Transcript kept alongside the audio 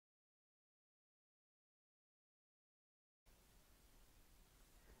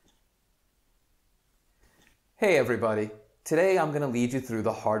Hey everybody! Today I'm going to lead you through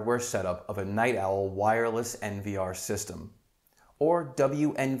the hardware setup of a Night Owl wireless NVR system, or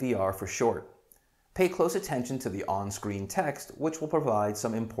WNVR for short. Pay close attention to the on-screen text, which will provide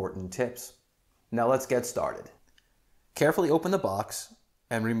some important tips. Now let's get started. Carefully open the box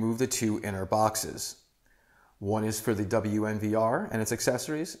and remove the two inner boxes. One is for the WNVR and its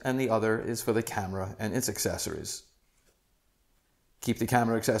accessories, and the other is for the camera and its accessories. Keep the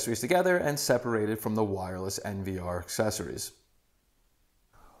camera accessories together and separated from the wireless NVR accessories.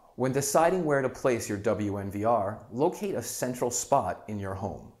 When deciding where to place your WNVR, locate a central spot in your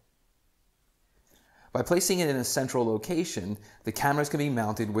home. By placing it in a central location, the cameras can be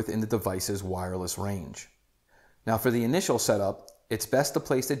mounted within the device's wireless range. Now for the initial setup, it's best to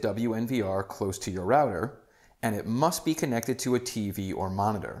place the WNVR close to your router, and it must be connected to a TV or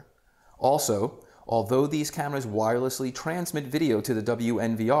monitor. Also, although these cameras wirelessly transmit video to the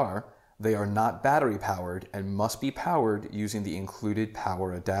WNVR, they are not battery powered and must be powered using the included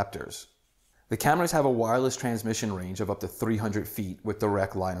power adapters. The cameras have a wireless transmission range of up to 300 feet with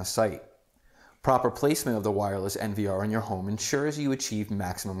direct line of sight. Proper placement of the wireless NVR in your home ensures you achieve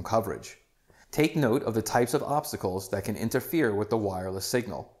maximum coverage. Take note of the types of obstacles that can interfere with the wireless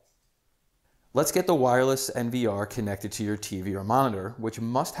signal. Let's get the wireless NVR connected to your TV or monitor, which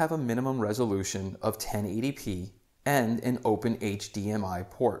must have a minimum resolution of 1080p and an open HDMI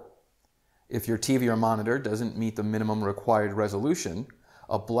port. If your TV or monitor doesn't meet the minimum required resolution,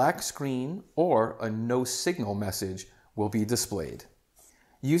 a black screen or a no signal message will be displayed.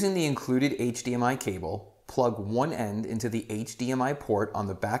 Using the included HDMI cable, plug one end into the HDMI port on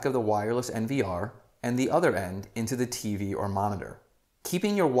the back of the wireless NVR and the other end into the TV or monitor.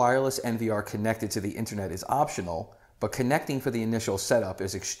 Keeping your wireless NVR connected to the internet is optional, but connecting for the initial setup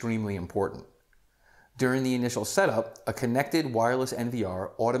is extremely important. During the initial setup, a connected wireless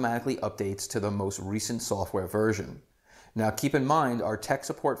NVR automatically updates to the most recent software version. Now keep in mind, our tech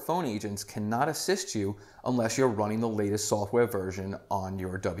support phone agents cannot assist you unless you're running the latest software version on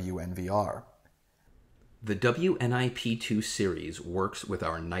your WNVR. The WNIP2 series works with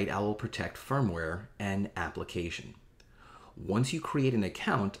our Night Owl Protect firmware and application. Once you create an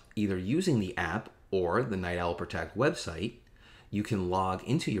account, either using the app or the Night Owl Protect website, you can log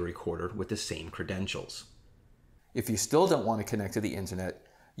into your recorder with the same credentials. If you still don't want to connect to the internet,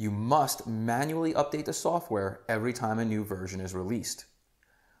 you must manually update the software every time a new version is released.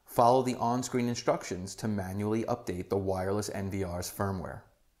 Follow the on-screen instructions to manually update the wireless NVR's firmware.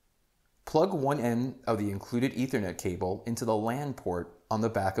 Plug one end of the included Ethernet cable into the LAN port on the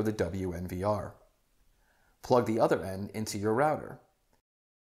back of the WNVR. Plug the other end into your router.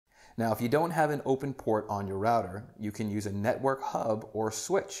 Now, if you don't have an open port on your router, you can use a network hub or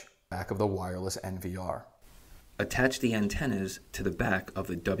switch back of the wireless NVR. Attach the antennas to the back of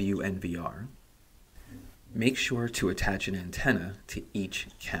the WNVR. Make sure to attach an antenna to each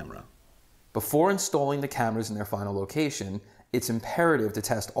camera. Before installing the cameras in their final location, it's imperative to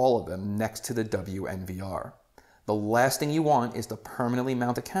test all of them next to the WNVR. The last thing you want is to permanently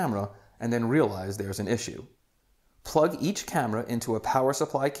mount a camera and then realize there's an issue. Plug each camera into a power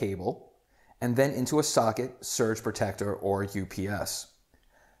supply cable and then into a socket, surge protector, or UPS.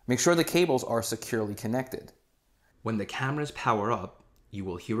 Make sure the cables are securely connected. When the cameras power up, you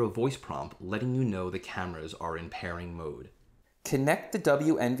will hear a voice prompt letting you know the cameras are in pairing mode. Connect the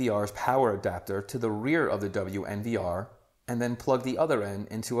WNVR's power adapter to the rear of the WNVR and then plug the other end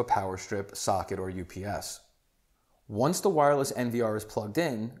into a power strip, socket, or UPS. Once the wireless NVR is plugged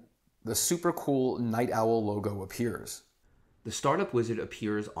in, the super cool Night Owl logo appears. The startup wizard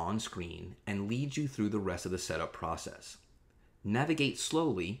appears on screen and leads you through the rest of the setup process. Navigate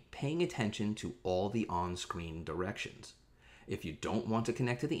slowly, paying attention to all the on-screen directions. If you don't want to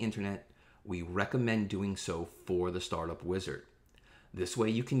connect to the internet, we recommend doing so for the startup wizard. This way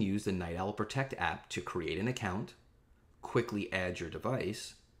you can use the Night Owl Protect app to create an account, quickly add your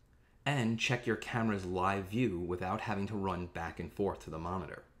device, and check your camera's live view without having to run back and forth to the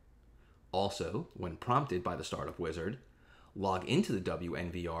monitor. Also, when prompted by the startup wizard, log into the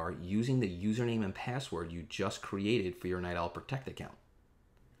WNVR using the username and password you just created for your Night Owl Protect account.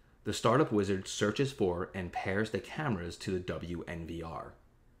 The startup wizard searches for and pairs the cameras to the WNVR.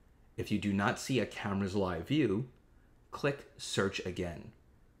 If you do not see a camera's live view, click Search Again.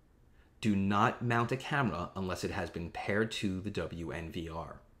 Do not mount a camera unless it has been paired to the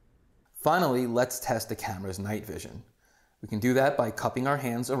WNVR. Finally, let's test the camera's night vision. We can do that by cupping our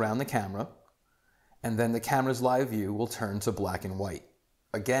hands around the camera, and then the camera's live view will turn to black and white.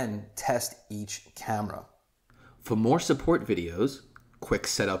 Again, test each camera. For more support videos, quick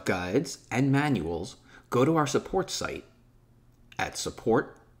setup guides, and manuals, go to our support site at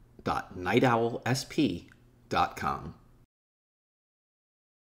support.nightowlsp.com. WNIP2Series.com.